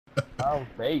I'm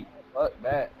fake. Fuck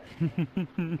that. Shit,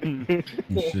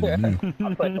 me.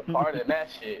 I play a part in that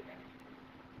shit.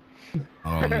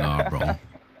 Oh nah, bro.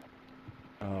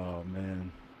 Oh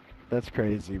man, that's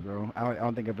crazy, bro. I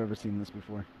don't think I've ever seen this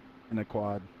before in a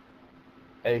quad.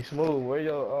 Hey, Smooth, where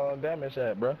your damage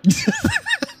at, bro?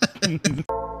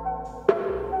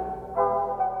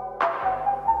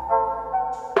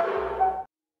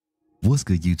 What's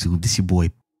good, YouTube? This your boy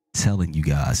telling you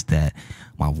guys that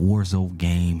my Warzone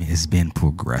game has been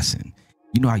progressing.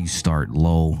 You know how you start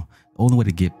low. The only way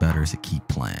to get better is to keep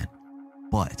playing.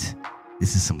 But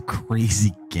this is some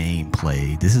crazy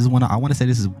gameplay. This is I want to say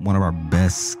this is one of our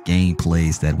best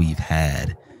gameplays that we've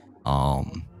had.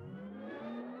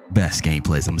 Best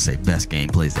gameplays. I'm gonna say best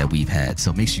gameplays that we've had.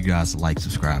 So make sure you guys like,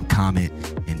 subscribe, comment,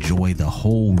 enjoy the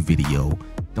whole video.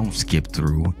 Don't skip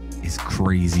through. It's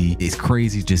crazy. It's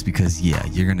crazy just because, yeah,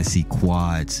 you're gonna see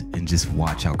quads and just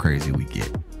watch how crazy we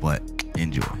get. But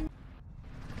enjoy.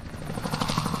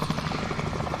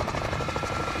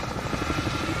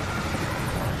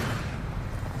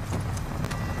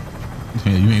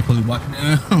 Yeah, you ain't fully watching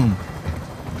it.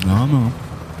 No.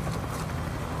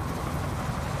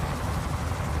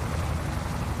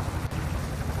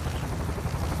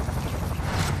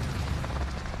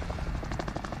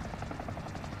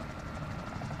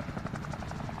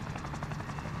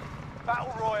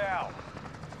 Battle Royale.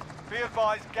 Be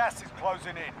advised, gas is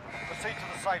closing in. Proceed to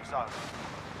the safe zone.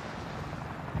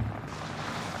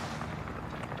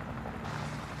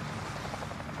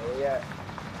 Oh, yeah.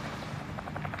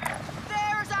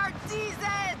 There's our DZ!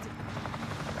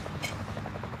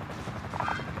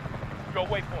 Go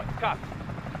waypoint. Copy.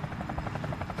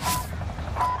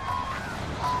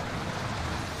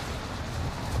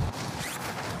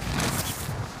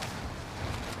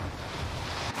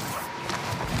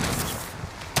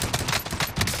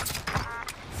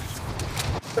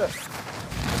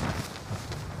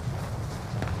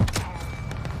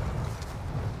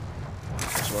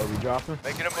 Where we dropping?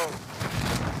 Making a move.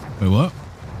 Wait, what?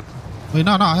 Wait,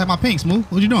 no, I had my pink, Smooth.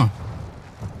 What you doing?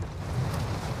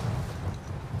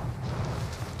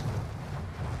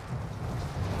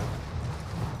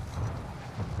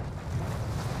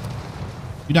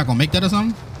 You not gonna make that or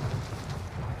something?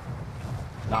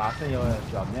 Nah, I think your ass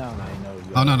dropped down. I ain't know you.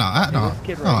 Oh no,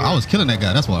 I was killing that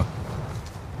guy. That's why.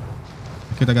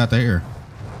 Kid that got the air.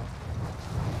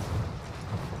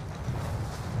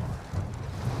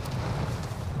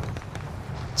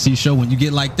 See, show when you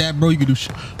get like that, bro, you can do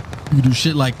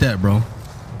shit like that, bro.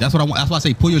 That's what I want. That's why I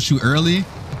say pull your shoe early.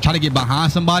 Try to get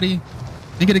behind somebody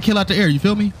and get a kill out the air. You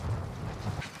feel me?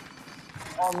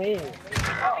 On me.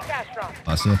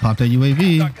 I said pop that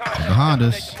UAV behind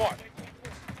us.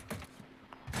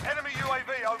 Enemy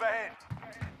UAV overhead.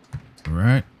 All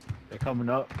right. They're coming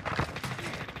up.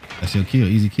 That's your kill.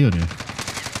 Easy kill then.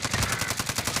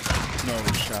 No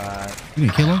shot. You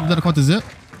didn't kill him? You let him come to zip?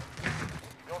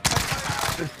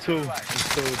 It's two.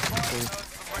 It's two.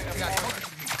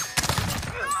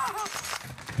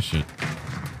 Good shit.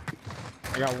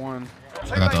 I got one.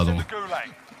 I got the other one. The gulag.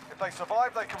 If they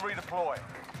survive, they can redeploy.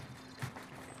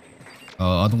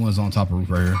 Other one's on top of the roof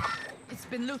right here. It's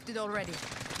been looted already.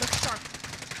 Look sharp.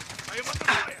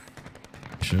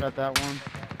 Shit. Got that one.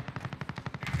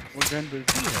 What gun does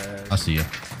he have? I see ya.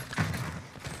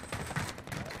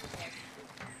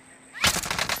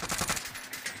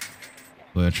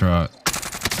 Go ahead, try it.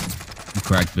 You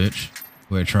cracked, bitch.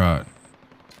 Go ahead, try it.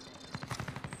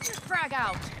 Frag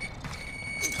out.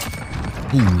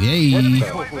 Ooh, hey.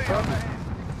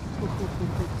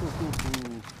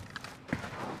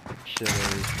 Shit.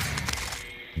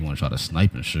 You want to try to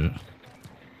snipe and shit.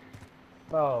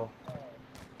 Oh.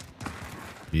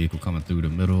 Vehicle coming through the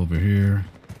middle over here.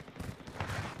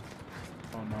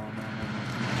 Oh no.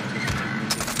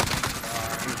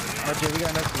 RJ, we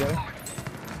got enough together.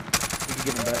 We can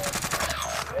get him back.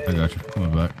 I got you.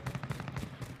 Coming back.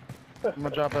 I'm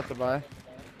gonna drop at the buy.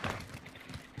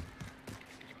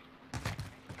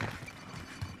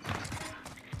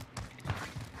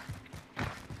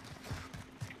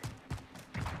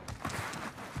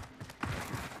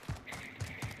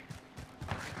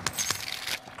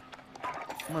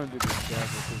 I'm gonna do this gas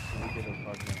so we get a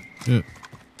fucking. Yep.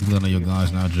 You letting your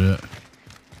guys now, Jet.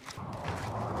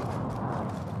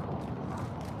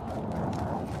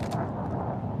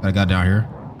 I got down here.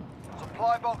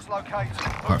 Supply box located.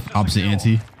 Opposite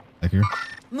NT. Back here.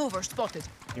 Mover spotted.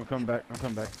 I'm coming back. I'm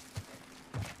coming back.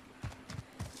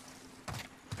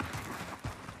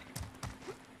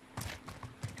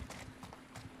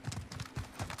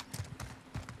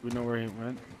 We know where he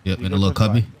went. Yep, in the little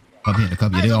cubby. Cubby in the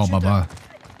cubby. They all bye-bye.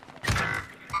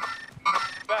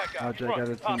 Back out. RJ got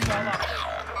a team.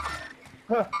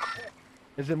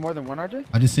 Is it more than one, RJ?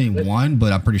 I just seen one,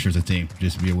 but I'm pretty sure it's a team.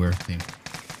 Just be aware, team.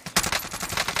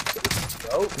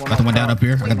 Got the one down up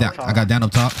here. I got down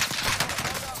up top.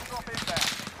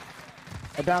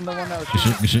 I downed the one that was Good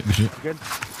shit, good shit, good shit. good.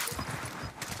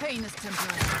 Pain is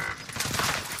temporary.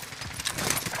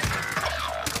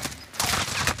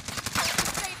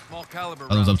 Small caliber.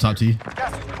 Others up top, T.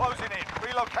 Gas is closing in.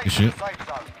 Relocate Good to the shit. safe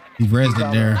zone. He's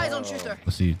resident there. Eyes on shooter.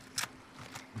 Let's see.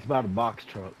 It's about a box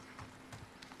truck.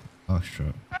 Oh,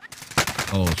 shit.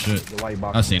 Oh, shit. The white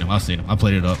box. I seen him. I seen him. I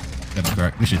played it up. Got the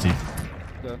crack. Good shit, T.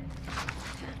 Good.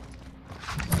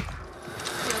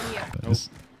 Still here.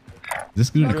 This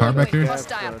dude in the car back here?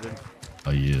 Hostile.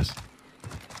 Oh, he is.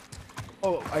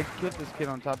 Oh, I killed this kid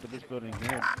on top of this building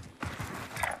here.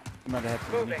 He might have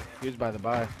had some. He was by the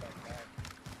by.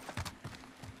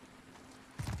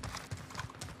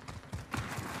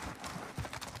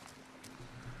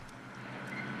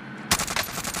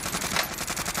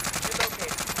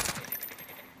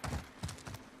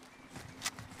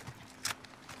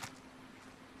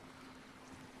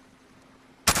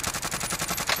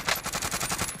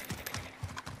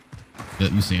 Yeah,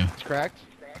 you see him. It's cracked.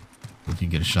 We can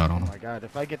get a shot on Oh him. my god,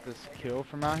 if I get this kill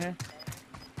from out here.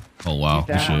 Oh, wow.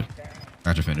 Good He's down. shit.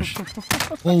 Got your finish.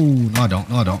 Oh, no, I don't.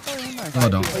 No, I don't. No, I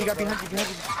don't. Oh, you got behind you, behind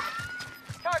you.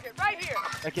 Target right here.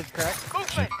 That kid's cracked.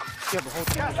 Movement. You have a whole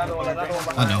team. Another one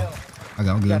behind I know. I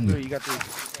got him You good. got I'm three, good. you got three.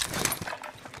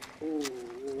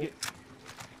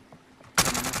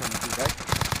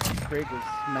 That Craig was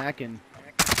smacking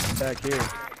back here.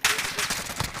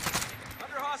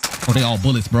 Under hostile. Oh, they all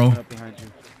bullets, bro. Up behind you.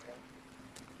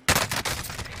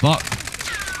 Fuck.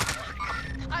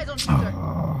 Eyes on shooter.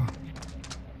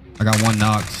 I got one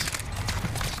knocked.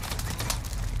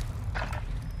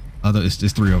 Other, it's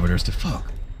three over there. It's the fuck.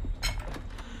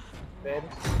 Yeah,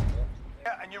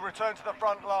 and you return to the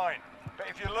front line. But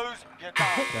if you lose, you're done.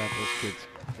 God, those kids.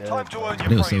 dead. Time to earn They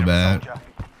your were so freedom, bad. soldier.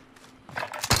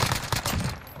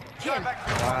 Go back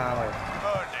to your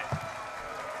burned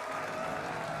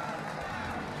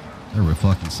it. They were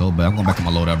fucking so bad. I'm going back to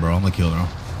my loadout, bro. I'm gonna kill them.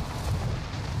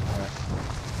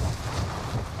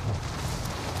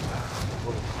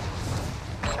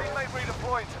 Teammate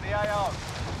redeploying to the AO.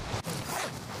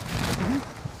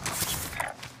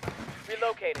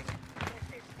 Relocating.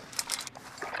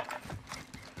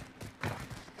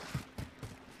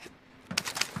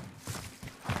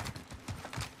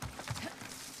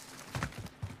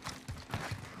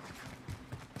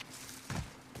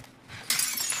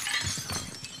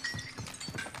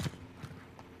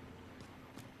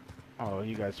 Oh,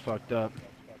 you guys fucked up.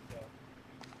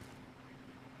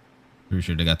 Pretty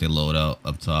sure they got their loadout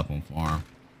up top on farm.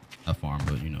 Not farm,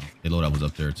 but you know, their loadout was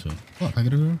up there too. Fuck, I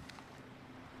get it here.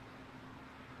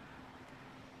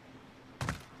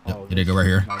 Yep, Oh, here they go right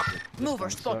here. Mover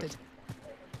spotted.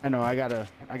 I know. I gotta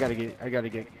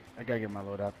get my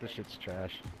load out. This shit's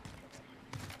trash.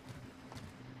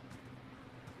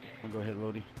 I'm gonna go hit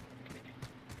Lodi.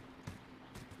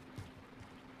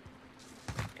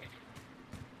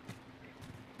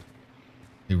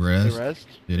 They res. They rest.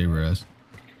 Yeah, they res.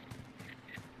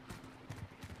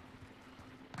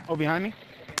 Oh, behind me.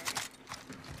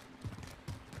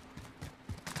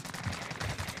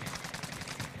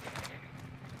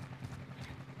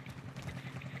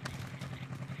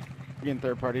 Getting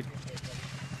third party.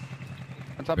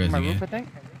 On top Where of is my he roof, at? I think.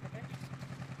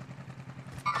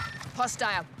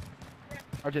 Hostile.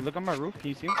 RJ, look on my roof. Can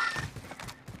you see him?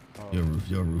 Oh. Your roof,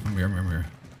 your roof. I'm here, I'm here.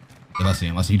 Yeah, I see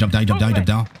him. I see you. Jump down, you jump down, you jump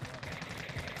down.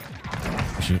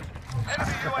 Shoot.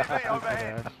 Enemy UAV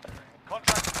overhead. bad.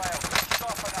 Contract failed.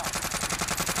 Sharpen up.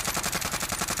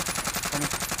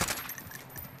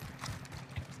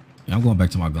 Yeah, I'm going back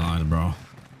to my guns, bro.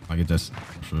 I get this.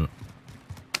 Shit.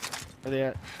 Where they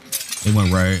at? They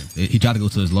went right. He tried to go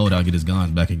to his loadout and get his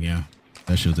guns back again.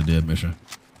 That shit was a dead mission.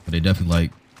 But they definitely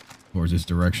like towards this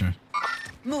direction.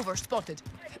 Mover spotted.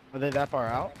 Are they that far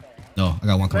out? No, I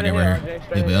got one coming in right here.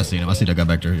 Yeah, but I seen him. I see that guy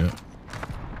back there. Yeah.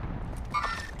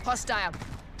 Hostile.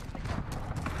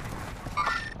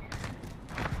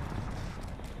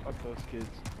 Fuck those kids.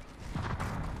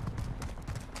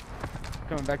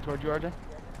 Coming back towards you, RJ?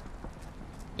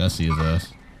 Yeah, I see his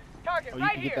ass. Target Oh, you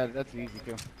right can here. get that. That's an easy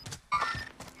kill.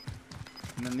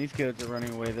 And then these kids are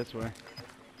running away this way.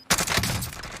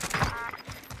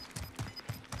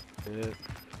 Good.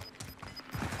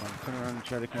 Turn around and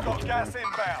try to come Got get gas you.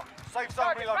 inbound. Safe zone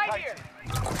Target right relocated.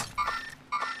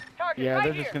 Target Yeah, right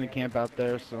they're here. just gonna camp out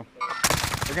there, so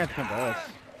they're gonna have to come to us.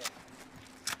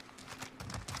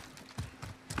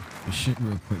 Good shit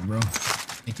real quick, bro.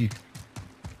 Thank you.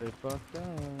 They fucked up.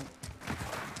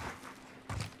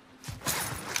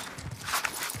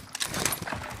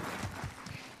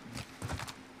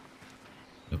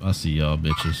 I see y'all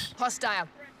bitches. Hostile.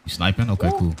 You sniping?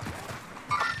 Okay, cool.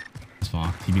 That's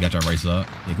fine. TV got y'all right side.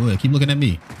 Yeah, go ahead. Keep looking at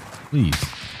me, please.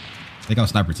 They got a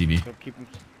sniper TV. So keep him.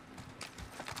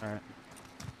 All right.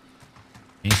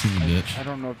 Ain't see me, bitch. I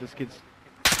don't know if this kid's.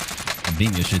 I'm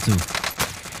beating this shit too.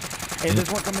 Hey,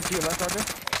 there's one coming to your left,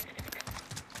 Arthur.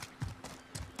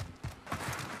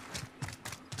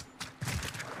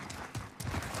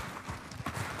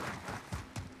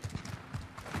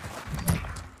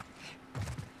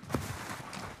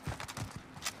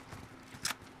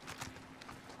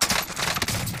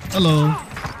 Hello.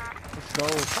 Let's go.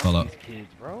 Hold up. These kids,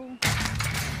 bro.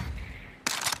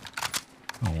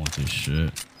 I don't want this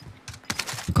shit.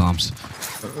 The comms.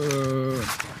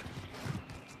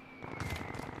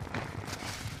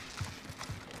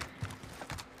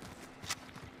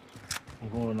 I'm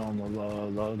going on the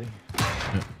loading.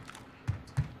 Yeah. Is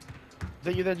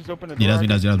that you that just opened the door? Yeah,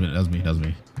 that's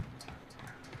me.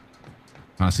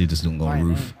 Trying to see if this dude go on the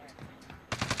roof.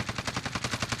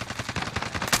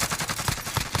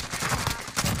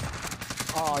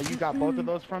 Oh, you got both of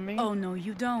those from me? Oh no,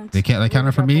 you don't. They can't. They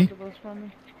counter for me. Both of those from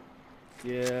me?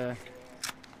 Yeah.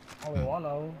 Only one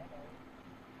of them.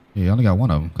 Yeah, I only got one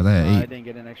of them because I had I 8. didn't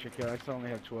get an extra kill. I still only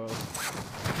have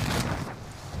 12.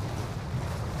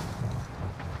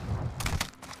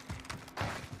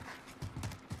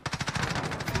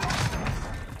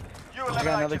 You I got another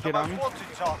eliminated the kid on most me.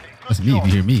 wanted target. Good That's me. If job.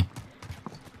 you hear me.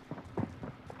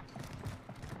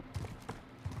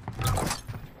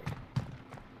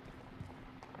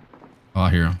 Oh, I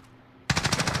hear him.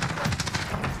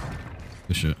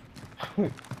 Good shit.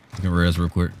 You can res real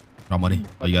quick. Drop money.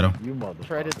 Oh, you got him? You mother.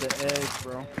 Tread at the edge,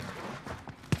 bro.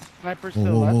 Sniper's Whoa,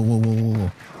 still whoa, left. whoa, whoa, whoa,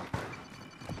 whoa.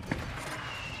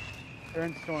 They're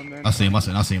in storm. They're in I see him.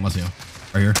 storm. I see him.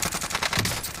 Right here.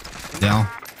 Down.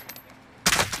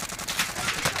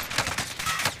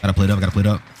 Gotta play it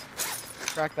up.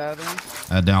 Crack that other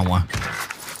one. Down one.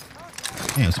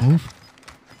 Damn, smooth.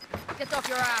 Get off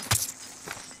your ass.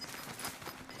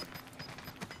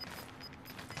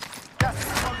 Gas is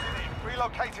closing in.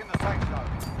 Relocating the safe zone.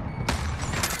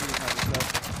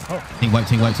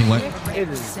 Team white. It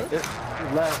is. It's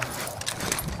left.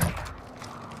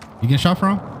 You getting shot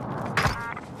from?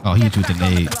 Oh, he hit you with the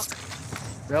nade.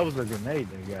 That was a grenade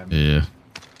they got me. Yeah.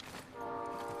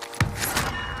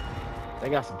 They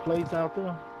got some plates out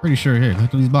there. Pretty sure here. Look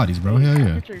at these bodies, bro. Hell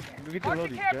yeah. Get your Mark the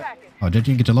loading, care Jeff. package. Oh, did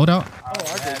you get your load out? Oh,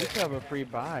 RJ, you should have a free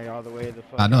buy all the way to the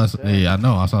fuck. I know. Yeah, I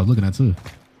know. That's what I was looking at too.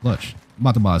 Clutch. I'm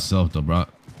about to buy itself though, bro.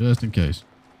 Just in case.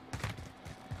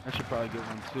 I should probably get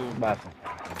one too. Buy some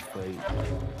plates.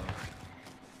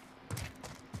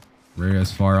 Rare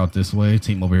as far out this way.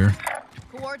 Team over here.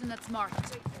 Coordinates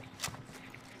marked.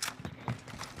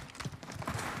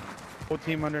 Whole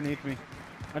team underneath me.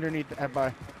 Underneath the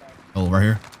by. Oh, right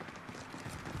here.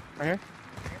 Right here.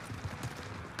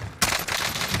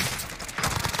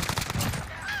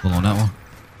 Pull on that one.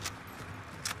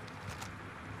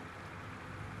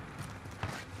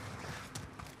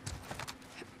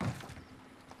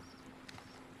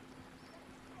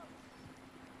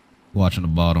 Watching the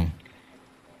bottom.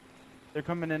 They're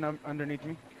coming in underneath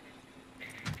me.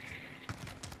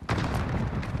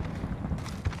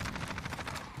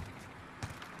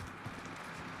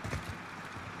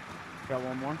 Got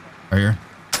one more. Right here.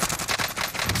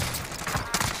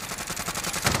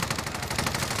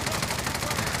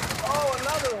 Oh,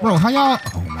 another one. Bro, how y'all?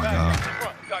 Oh my god.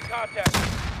 Got contact.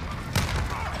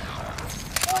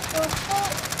 What the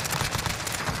fuck?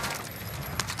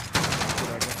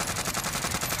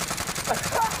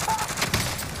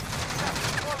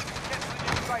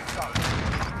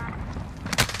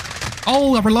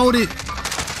 Oh, I reloaded.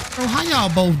 Bro, how y'all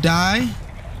both die?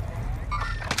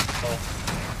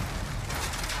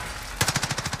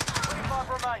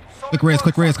 Quick res.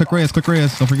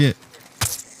 Don't forget.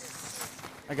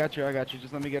 I got you.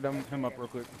 Just let me get him up real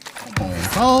quick.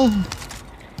 Oh,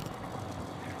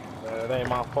 It ain't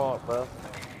my fault, bro.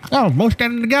 y'all both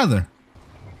standing together.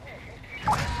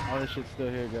 All this shit's still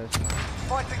here, guys.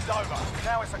 Fighting's over.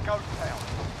 Now it's a ghost town.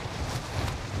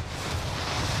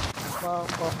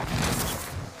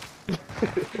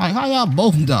 Like, how y'all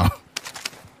both die?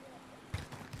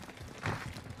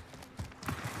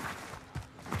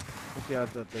 What's the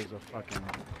odds that there's a fucking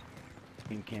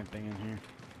team camping in here?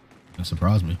 That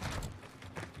surprised me.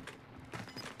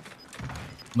 I'm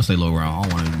gonna stay low ground. I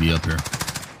don't want to be up here.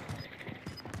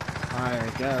 I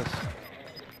guess.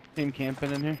 Team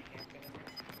camping in here?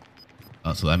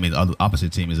 So that means the other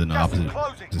opposite team is in the Gas is opposite.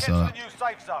 closing. Get This, to the new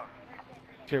safe zone.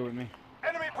 Here with me.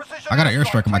 Enemy precision. I got an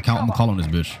airstrike on my Take count. I'm cover. calling this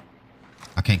bitch.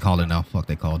 I can't call it now. Fuck,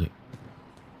 they called it.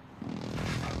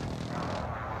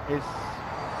 It's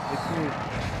It's smooth.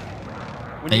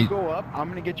 When Hey. you go up, I'm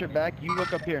gonna get your back. You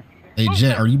look up here. Hey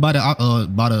Jet, are you by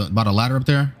the ladder up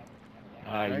there?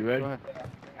 Alright, you Go ready? ahead.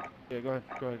 Yeah, go ahead.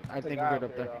 Go ahead. I think we're good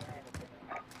up there.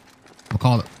 I'll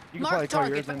call it. You can probably Mark throw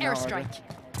target yours for in now, airstrike.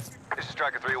 This is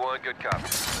Striker 3-1, good copy.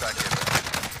 Back in.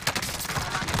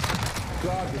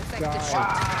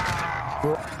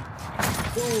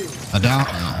 A down.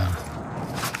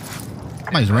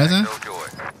 Somebody's resin. No joy.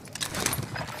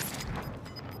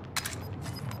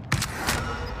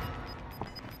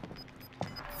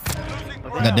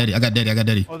 I got daddy. I got daddy. I got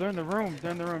daddy. Oh, they're in the room.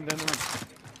 They're in the room. They're in the room.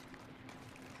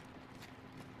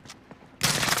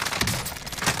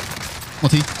 Come on,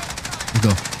 T. Let's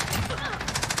go.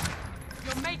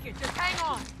 You'll make it. Just hang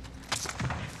on.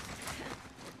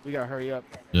 We gotta hurry up.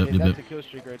 Yep, Hey, yep, that's yep. a kill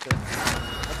streak right there.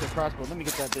 That's a crossbow. Let me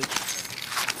get that bitch.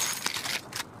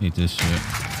 Hate this shit.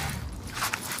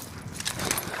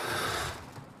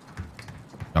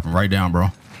 Drop him right down, bro.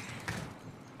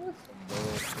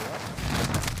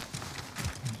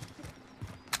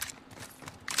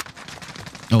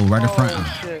 Oh, right in front.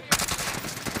 Oh, shit.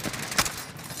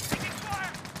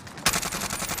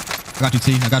 I got you,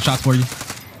 T. I got shots for you.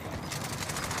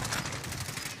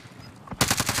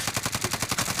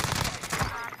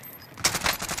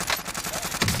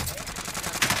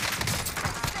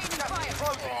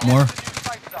 More.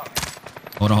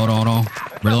 Hold on.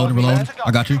 Reload.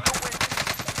 I got you.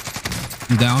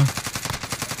 He's down.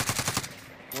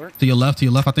 Work. To your left,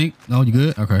 I think. No, you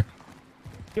good? Okay.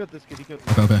 Killed this kid. He killed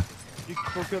this kid. Okay. You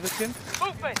full kill this kid?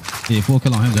 Yeah, full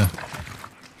kill on him, Jeff.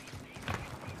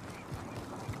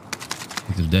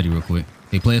 Get this daddy real quick.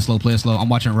 Hey, play it slow. I'm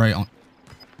watching right on.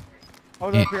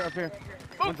 Oh, Yeah. up here.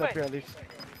 One's up here at least.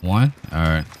 One. All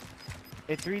right.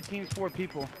 Hey, 3 teams, 4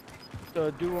 people. So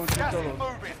a duo and 2 solos.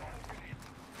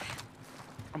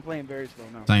 I'm playing very slow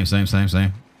now. Same.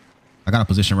 I got a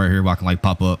position right here where I can like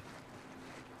pop up.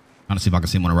 Trying to see if I can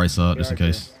see him on the right side, just in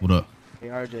case. What up? Hey,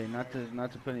 RJ, not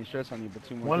to put any stress on you, but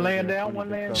 2 more. One kills laying there, down, 20 one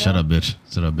good laying kills. Shut up,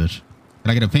 bitch.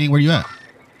 Can I get a ping? Where you at?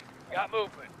 Got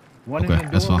movement. One Okay, in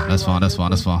the that's fine. doorway right there,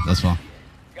 too. That's fine.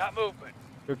 Got movement.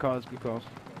 Good calls.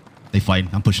 They fighting.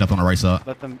 I'm pushing up on the right side.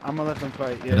 I'm gonna let them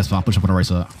fight. Yeah, Yeah. that's fine. Push up on the right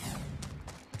side.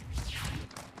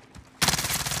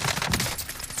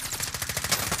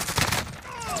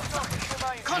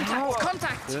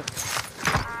 Contact. Yeah.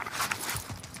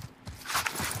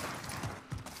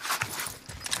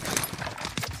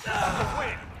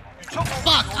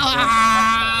 Fuck!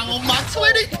 Ah, on my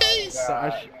 20 piece. So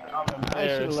I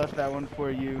should have left that one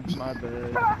for you. My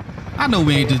bad. I know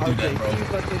we ain't just do RJ, that, bro. please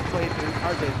let this play through.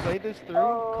 RJ, play this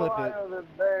through. Clip it.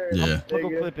 Yeah, I'll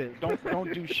go clip it.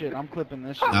 Don't do shit. I'm clipping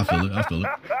this shit. I feel it.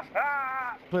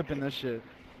 Clipping this shit.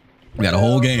 We got a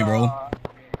whole game, bro.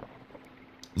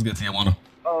 Let's get to Tijuana.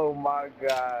 Oh my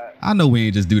god. I know we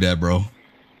ain't just do that, bro.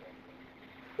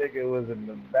 Think it was in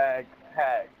the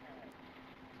backpack.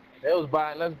 They was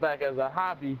buying us back as a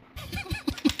hobby.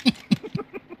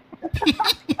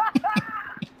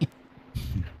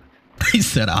 He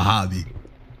said a hobby.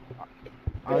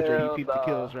 RJ, you keep the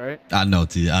kills, right? I know,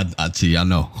 T. I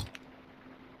know.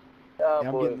 That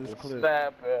I'm boy getting this was clip.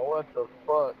 snapping. What the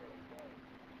fuck?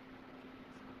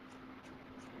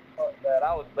 Fuck that.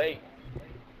 I was bait.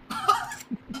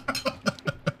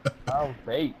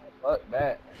 Fuck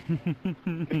that. I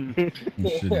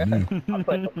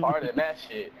played a part in that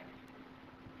shit.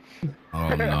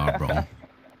 Oh no, bro.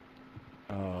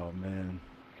 Oh man,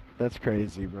 that's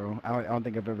crazy, bro. I don't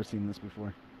think I've ever seen this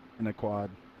before in a quad.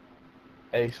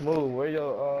 Hey, Smooth, where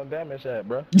your damage at,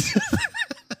 bro?